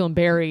between Rachel and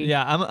Barry.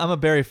 Yeah, I'm a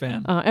Barry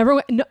fan.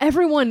 Everyone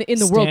in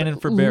the Standing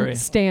world for Barry.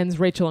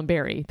 Stands Rachel and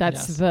Barry.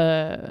 That's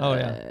the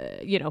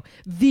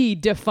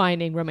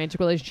defining romantic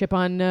relationship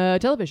on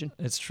television.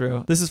 It's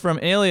true. This is from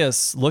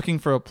Alias, looking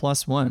for a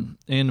 +1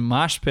 in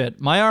Mosh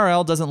Pit. My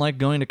RL doesn't like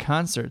going to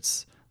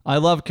concerts. I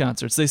love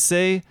concerts. They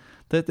say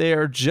that they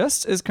are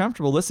just as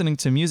comfortable listening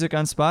to music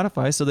on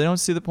Spotify, so they don't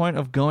see the point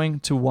of going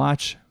to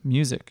watch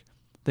music.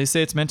 They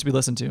say it's meant to be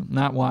listened to,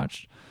 not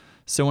watched.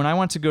 So when I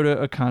want to go to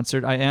a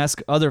concert, I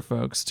ask other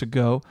folks to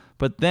go,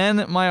 but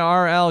then my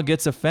RL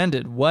gets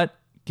offended. What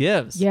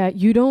gives? Yeah,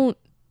 you don't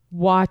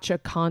watch a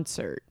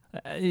concert.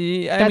 I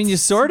mean, you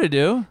sort of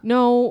do.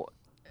 No,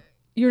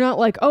 you're not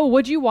like, oh,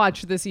 what'd you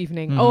watch this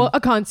evening? Oh, a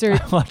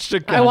concert. I watched a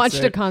concert. I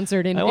watched a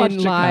concert in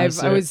live.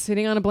 Concert. I was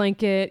sitting on a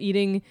blanket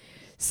eating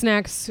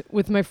snacks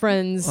with my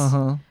friends,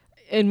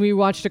 and we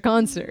watched a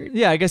concert.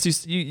 Yeah, I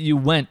guess you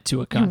went to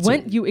a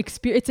concert.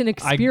 It's an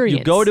experience.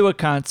 You go to a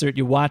concert,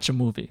 you watch a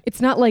movie. It's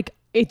not like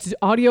it's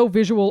audio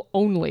visual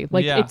only.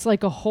 It's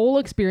like a whole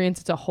experience.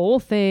 It's a whole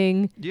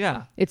thing.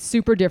 Yeah. It's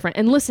super different.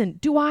 And listen,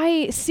 do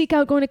I seek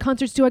out going to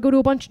concerts? Do I go to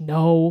a bunch?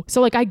 No.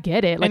 So I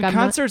get it. And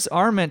concerts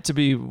are meant to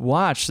be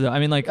watched, though. I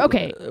mean,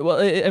 okay. Well,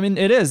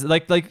 it is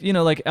like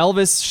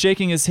Elvis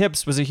shaking his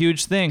hips was a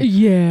huge thing.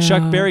 Yeah.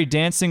 Chuck Berry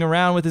dancing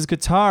around with his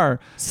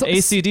guitar.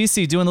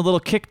 AC/DC doing the little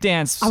kick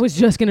dance. I was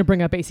just gonna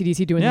bring up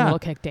AC/DC doing the little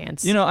kick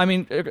dance.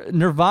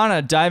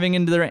 Nirvana diving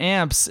into their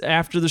amps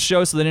after the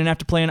show so they didn't have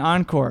to play an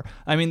encore.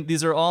 I mean,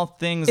 these are all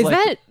things. Did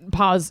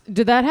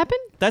that happen?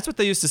 That's what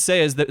they used to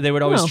say, is that they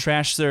would always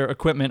trash their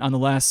equipment on the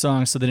last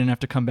song so they didn't have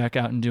to come back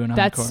out and do an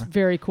encore. That's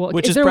very cool.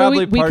 Which is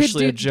probably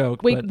partially a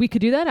joke. Wait, we could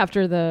do that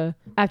after the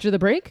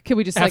break? Could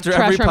we just after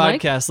trash every our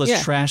podcast, mic?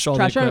 let's trash all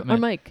the equipment. Our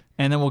mic.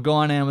 And then we'll go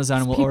on Amazon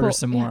and we'll order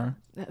some more.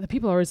 The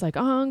people are always like,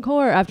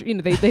 encore, after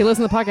they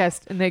listen to the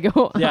podcast and they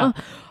go,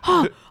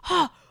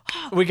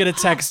 we get a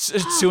text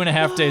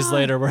 2.5 days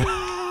later where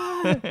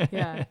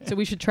yeah, so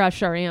we should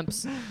trash our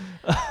amps.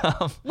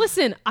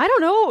 Listen, I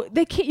don't know.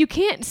 You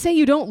can't say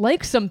you don't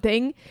like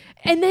something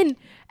and then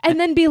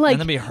be like, and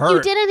then be hurt.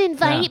 You didn't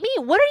invite me.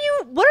 What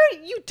are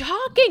you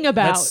talking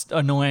about? That's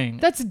annoying.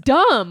 That's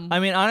dumb. I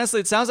mean, honestly,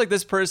 it sounds like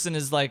this person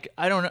is like,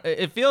 I don't know.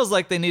 It feels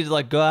like they need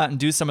to go out and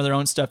do some of their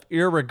own stuff,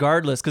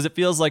 irregardless, because it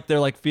feels like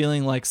they're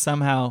feeling like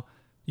somehow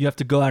you have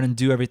to go out and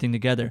do everything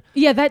together.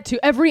 Yeah, that too.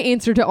 Every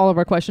answer to all of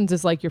our questions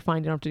is like, you're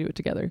fine, you don't have to do it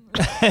together.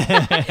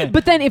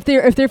 But then if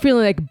they're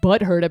feeling like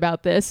butthurt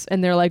about this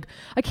and they're like,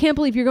 I can't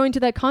believe you're going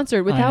to that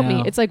concert without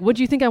me. It's like, what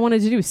do you think I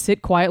wanted to do?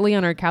 Sit quietly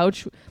on our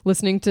couch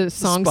listening to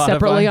songs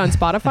separately on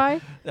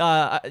Spotify?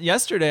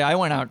 Yesterday, I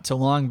went out to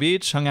Long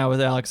Beach, hung out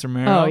with Alex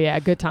Romero. Oh yeah,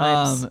 good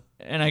times.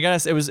 And I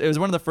guess it was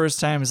one of the first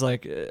times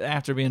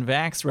after being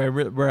vaxxed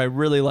where I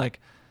really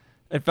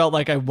it felt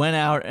like I went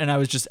out and I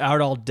was just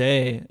out all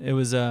day. It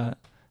was a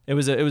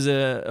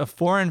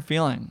foreign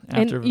feeling.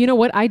 And you know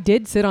what? I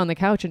did sit on the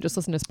couch and just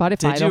listen to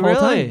Spotify the whole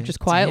time, just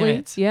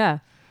quietly. Yeah.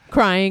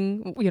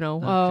 crying,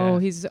 oh,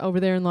 Okay. he's over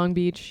there in Long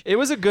Beach. It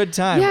was a good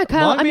time. Yeah,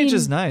 Kyle, Long Beach mean,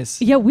 is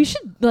nice. Yeah, we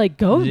should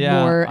go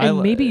Yeah, more I and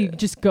li- maybe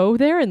just go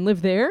there and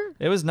live there.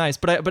 It was nice,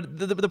 but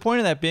the point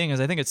of that being is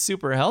I think it's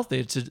super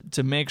healthy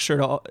to make sure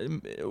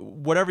to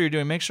whatever you're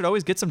doing, make sure to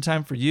always get some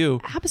time for you.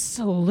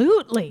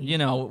 Absolutely.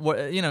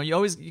 You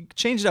always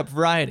change it up.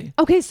 Variety.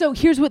 Okay, so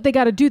here's what they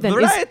got to do then.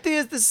 Variety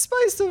is the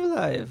spice of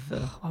life.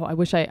 Oh, I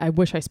wish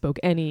I spoke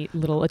any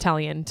little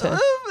Italian to.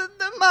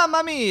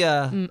 Mamma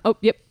mia. Oh,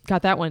 yep,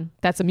 got that one.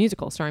 That's a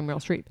musical starring Meryl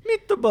Streep.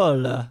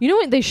 Meatball. You know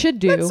what they should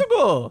do? Let's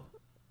go.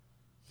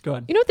 Go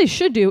ahead. You know what they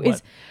should do What?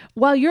 is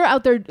while you're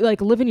out there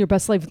like living your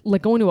best life,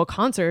 like going to a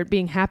concert,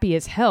 being happy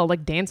as hell,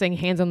 like dancing,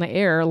 hands on the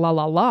air, la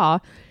la la,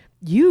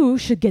 you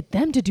should get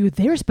them to do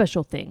their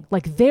special thing.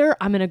 Like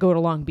I'm gonna go to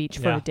Long Beach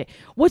for Yeah. a day.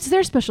 What's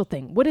their special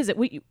thing? What is it?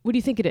 What do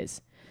you think it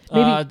is?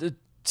 Maybe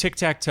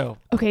Tic-tac-toe.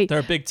 okay. They're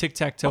a big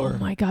tic-tac-toer. Oh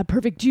my god,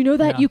 perfect. Do you know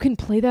that Yeah. you can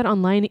play that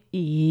online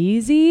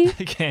easy?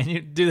 Can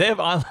you? Do they have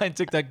online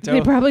tic-tac-toe?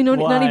 They probably know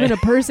not Why? even a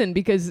person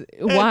because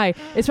why?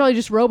 It's probably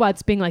just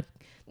robots being like,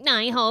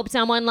 I hope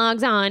someone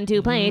logs on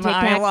to play I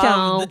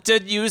tic-tac-toe. love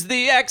to use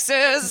the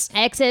X's.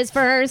 X's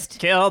first.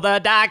 Kill the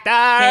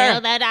doctor. Kill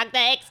the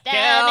doctor,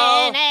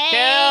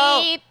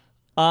 exterminate.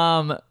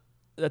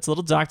 That's a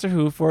little Doctor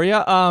Who for you.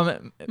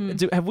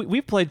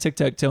 We've played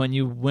tic-tac-toe and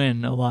you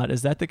win a lot.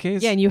 Is that the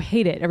case? Yeah, and you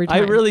hate it every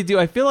time. I really do.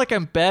 I feel like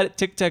I'm bad at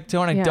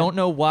tic-tac-toe and Yeah. I don't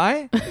know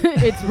why.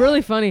 It's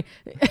really funny.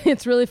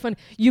 It's really fun.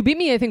 You beat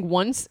me, I think,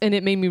 once, and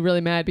it made me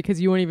really mad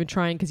because you weren't even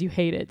trying because you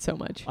hate it so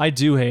much. I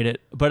do hate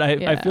it, but I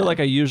Yeah. feel like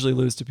I usually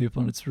lose to people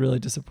and it's really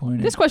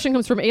disappointing. This question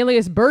comes from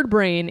alias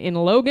Birdbrain in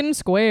Logan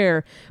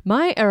Square.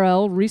 My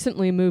RL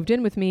recently moved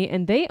in with me,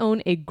 and they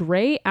own a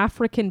gray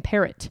African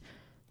parrot.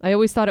 I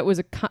always thought it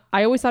was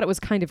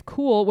kind of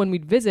cool when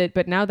we'd visit,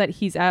 but now that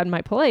he's at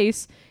my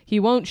place, he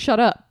won't shut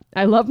up.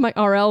 I love my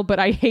RL, but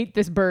I hate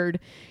this bird.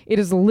 It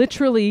is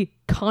literally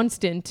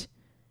constant,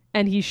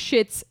 and he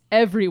shits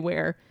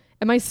everywhere.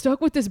 Am I stuck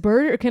with this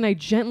bird, or can I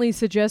gently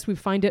suggest we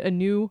find it a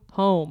new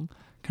home?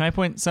 Can I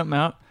point something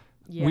out?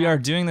 Yeah. We are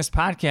doing this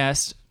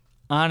podcast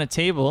on a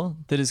table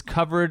that is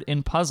covered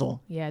in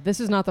puzzle. Yeah, this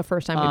is not the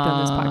first time we've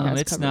done this podcast.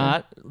 It's cover.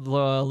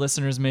 not.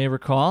 Listeners may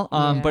recall.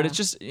 But Yeah. it's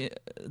just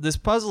this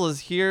puzzle is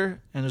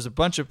here, and there's a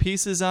bunch of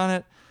pieces on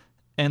it,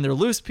 and they're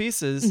loose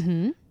pieces,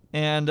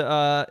 and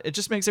it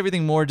just makes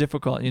everything more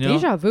difficult.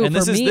 Deja vu and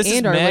this for is me this is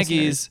and our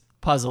Maggie's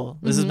puzzle.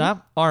 This is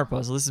not our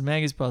puzzle. This is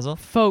Maggie's puzzle.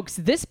 Folks,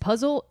 this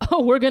puzzle,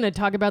 we're going to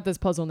talk about this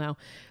puzzle now.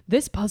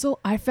 This puzzle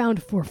I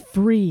found for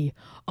free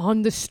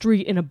on the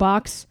street in a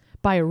box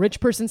by a rich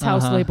person's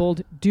house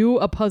labeled "Do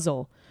a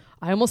Puzzle."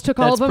 I almost took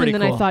all That's of them, pretty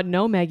and then cool. I thought,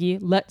 no, Maggie,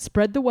 let's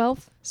spread the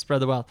wealth. Spread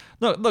the wealth.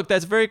 Look,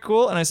 that's very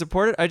cool, and I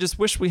support it. I just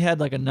wish we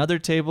had like another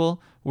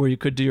table where you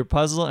could do your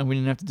puzzle, and we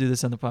didn't have to do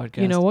this on the podcast.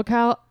 You know what,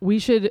 Kyle? We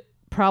should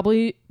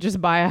probably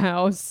just buy a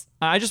house,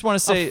 I just want to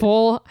say a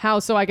full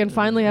house, so I can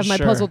finally have my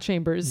Sure. puzzle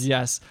chambers.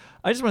 Yes.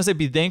 I just want to say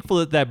be thankful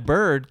that that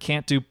bird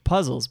can't do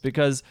puzzles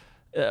because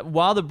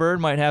while the bird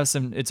might have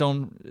its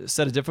own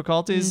set of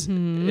difficulties,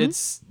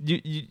 it's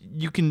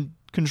you can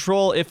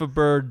control if a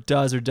bird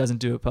does or doesn't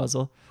do a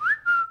puzzle.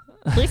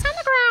 Piece on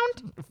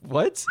the ground.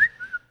 What?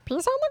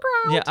 Piece on the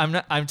ground.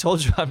 Yeah, I'm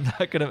told you I'm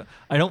not going to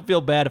I don't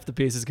feel bad if the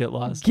pieces get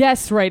lost.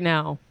 Guess right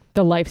now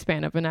the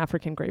lifespan of an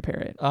African gray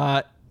parrot.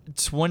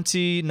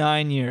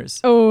 29 years.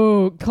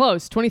 Oh,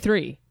 close.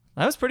 23.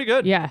 That was pretty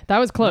good. Yeah, that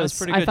was close.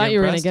 pretty I good. thought You you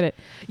were going to impressed?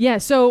 get it. Yeah,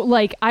 so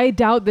like I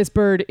doubt this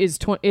bird is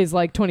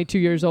like 22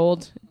 years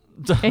old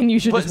and you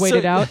should But just wait so-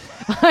 it out.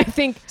 I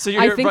think So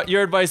I think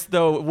your advice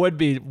though would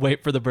be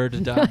wait for the bird to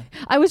die.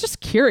 I was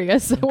just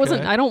curious. It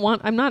wasn't Okay.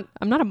 I'm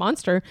not a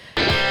monster.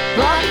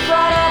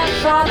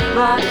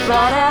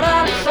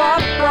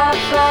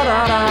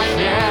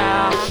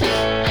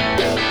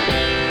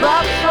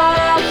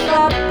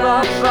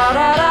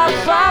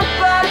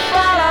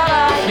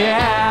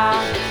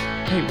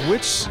 Hey,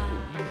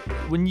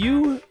 when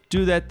you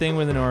do that thing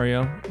with an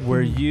Oreo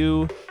where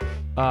you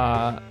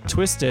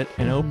twist it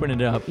and open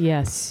it up,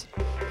 Yes.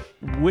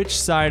 which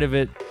side of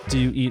it do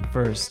you eat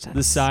first?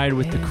 The side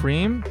with the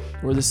cream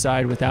or the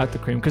side without the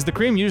cream? Because the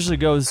cream usually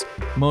goes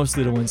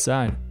mostly to one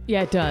side.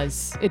 Yeah, it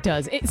does. It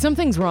does.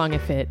 Something's wrong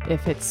if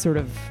it's sort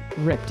of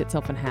ripped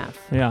itself in half.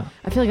 Yeah.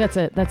 I feel like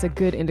that's a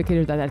good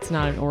indicator that that's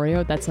not an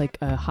Oreo. That's like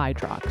a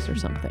Hydrox or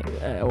something.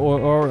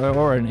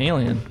 Or an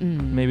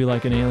alien. Maybe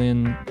like an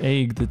alien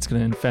egg that's going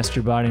to infest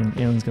your body and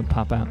alien's going to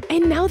pop out.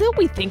 And now that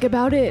we think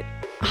about it,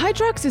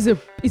 Hydrox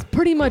is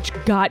pretty much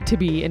got to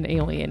be an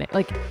alien.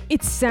 Like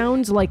it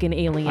sounds like an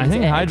alien. I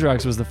think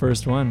Hydrox was the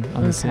first one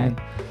on the Okay. scene.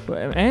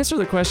 But answer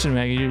the question,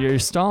 Maggie. You're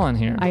stalling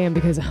here. I am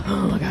because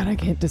oh my god, I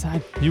can't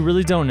decide. You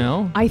really don't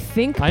know? I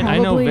think probably I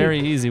know very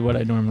easy what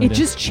I normally it do.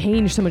 just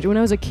changed so much. When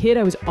I was a kid,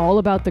 I was all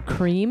about the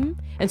cream,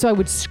 and so I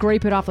would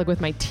scrape it off like with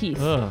my teeth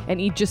Ugh.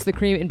 and eat just the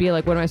cream and be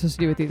like, "What am I supposed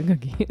to do with these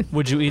cookies?"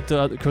 Would you eat the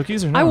other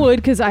cookies or no? I would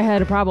because I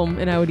had a problem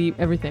and I would eat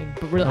everything,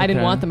 but really I didn't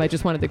Okay. want them. I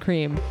just wanted the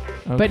cream.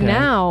 But Okay.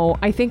 now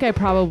I think I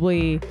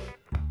probably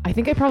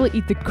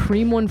eat the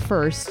cream one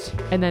first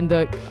and then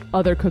the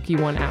other cookie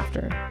one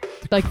after.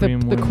 The like the cream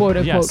one. quote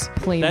unquote Yes,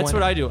 plain that's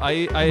one. what I do.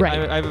 I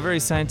have a very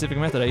scientific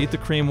method. I eat the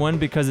cream one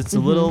because it's a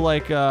little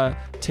like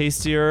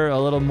tastier, a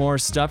little more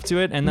stuff to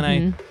it, and then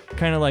I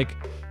kind of like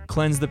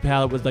cleanse the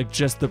palate with like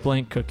just the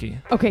blank cookie.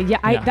 Okay, yeah,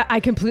 Yeah. I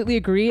completely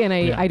agree, and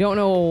I don't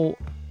know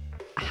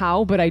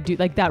how, but I do,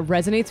 like, that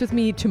resonates with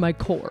me to my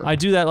core. I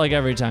do that like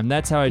every time.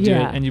 That's how I do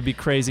Yeah. it, and you'd be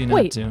crazy not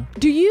Wait, to.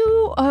 do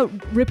you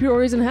rip your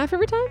Oreos in half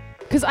every time?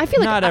 Because I feel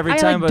like Not every I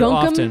time, like but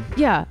dunk 'em. often.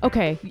 Yeah,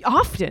 okay,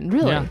 often,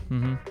 really. Yeah.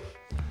 Mm-hmm.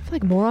 I feel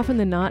like more often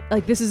than not,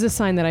 like, this is a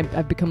sign that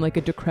I've become like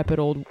a decrepit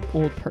old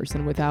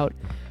person without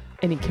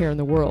any care in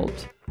the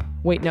world.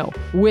 Wait, no,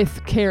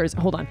 with cares.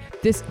 Hold on,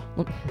 this.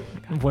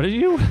 What are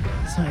you?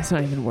 It's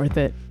not even worth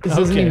it. This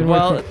isn't Okay, even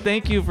well, worth it.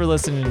 thank you for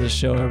listening to the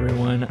show,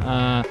 everyone.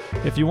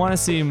 If you want to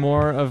see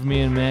more of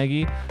me and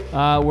Maggie,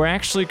 we're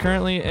actually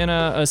currently in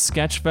a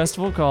sketch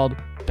festival called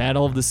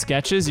Battle of the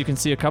Sketches. You can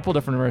see a couple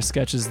different of our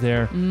sketches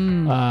there.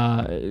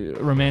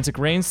 Romantic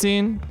Rain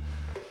Scene,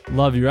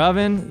 Love Your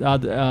Oven,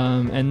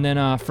 and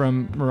then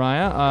from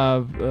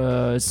Mariah,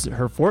 it's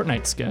her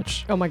Fortnite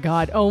sketch. Oh my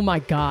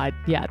god.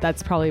 Yeah,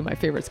 that's probably my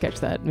favorite sketch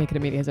that Make It a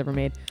Media has ever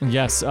made.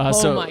 Yes. Oh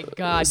so, my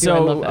god, dude, so I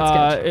love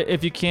that sketch.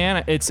 if you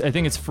can, I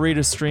think it's free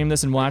to stream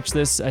this and watch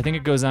this. I think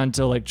it goes on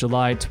till like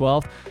July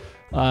 12th.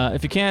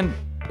 If you can,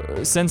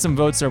 send some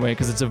votes our way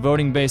because it's a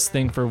voting-based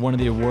thing for one of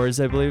the awards,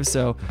 I believe.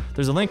 So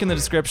there's a link in the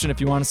description if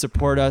you want to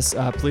support us.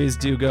 Please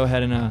do go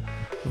ahead and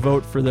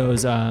vote for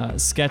those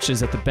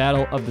sketches at the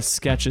Battle of the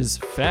Sketches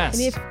Fest.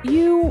 And if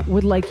you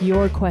would like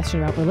your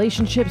question about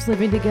relationships,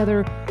 living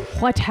together,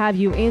 what have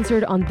you,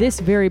 answered on this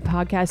very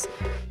podcast,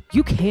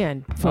 you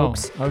can,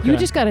 folks. okay. You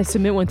just got to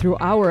submit one through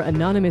our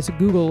anonymous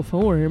Google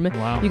form.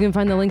 Wow. You can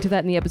find the link to that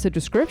in the episode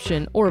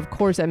description, or of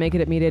course at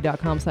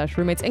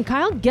makeitmedia.com/roommates. And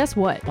Kyle, guess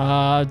what?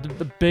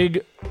 The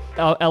big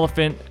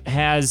elephant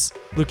has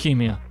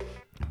leukemia.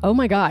 Oh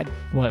my God.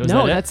 What was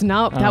no, that? that's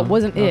not. That Oh,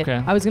 wasn't it.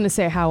 okay. I was gonna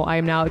say how I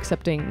am now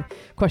accepting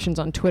questions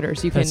on Twitter.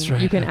 So you can That's right,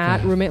 you can okay.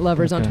 at roommate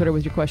lovers on Okay. Twitter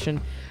with your question.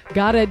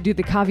 Gotta do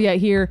the caveat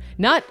here.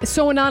 Not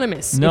so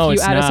anonymous. No, if you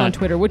it's add us on not.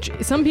 Twitter, which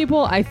some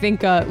people I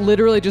think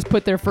literally just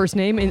put their first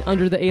name in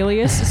under the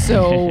alias.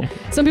 So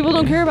some people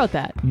don't care about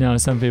that. No,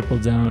 some people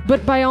don't.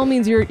 But by all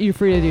means, you're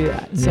free to do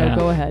that. So Yeah.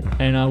 go ahead.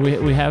 And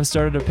we have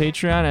started a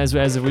Patreon as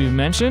we've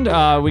mentioned.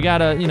 We got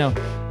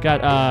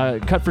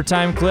cut for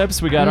time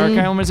clips. We got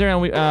archival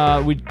material,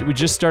 and we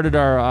just started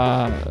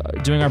our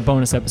doing our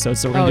bonus episodes.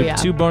 So we're gonna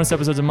do 2 bonus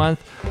episodes a month.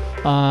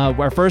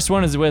 Our first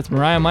one is with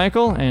Mariah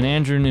Michael and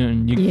Andrew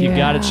Newton. You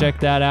got to check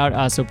that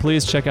out. So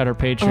please check out our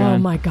Patreon. Oh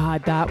my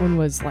God, that one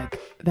was like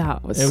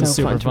that was It was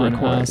so super fun to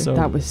fun. record. So-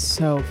 that was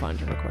so fun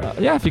to record.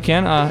 Yeah, if you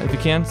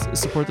can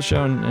support the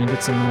show and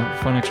get some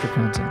fun extra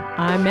content.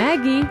 I'm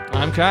Maggie.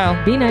 I'm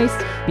Kyle. Be nice.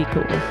 Be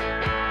cool.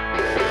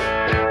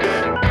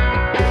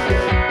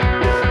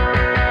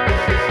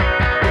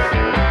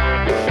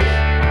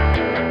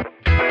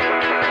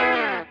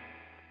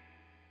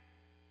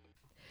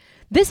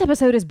 This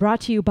episode is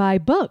brought to you by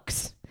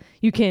books.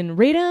 You can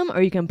rate them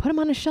or you can put them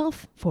on a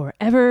shelf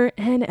forever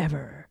and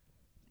ever.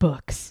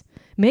 Books.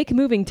 Make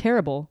moving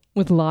terrible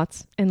with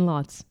lots and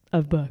lots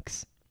of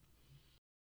books.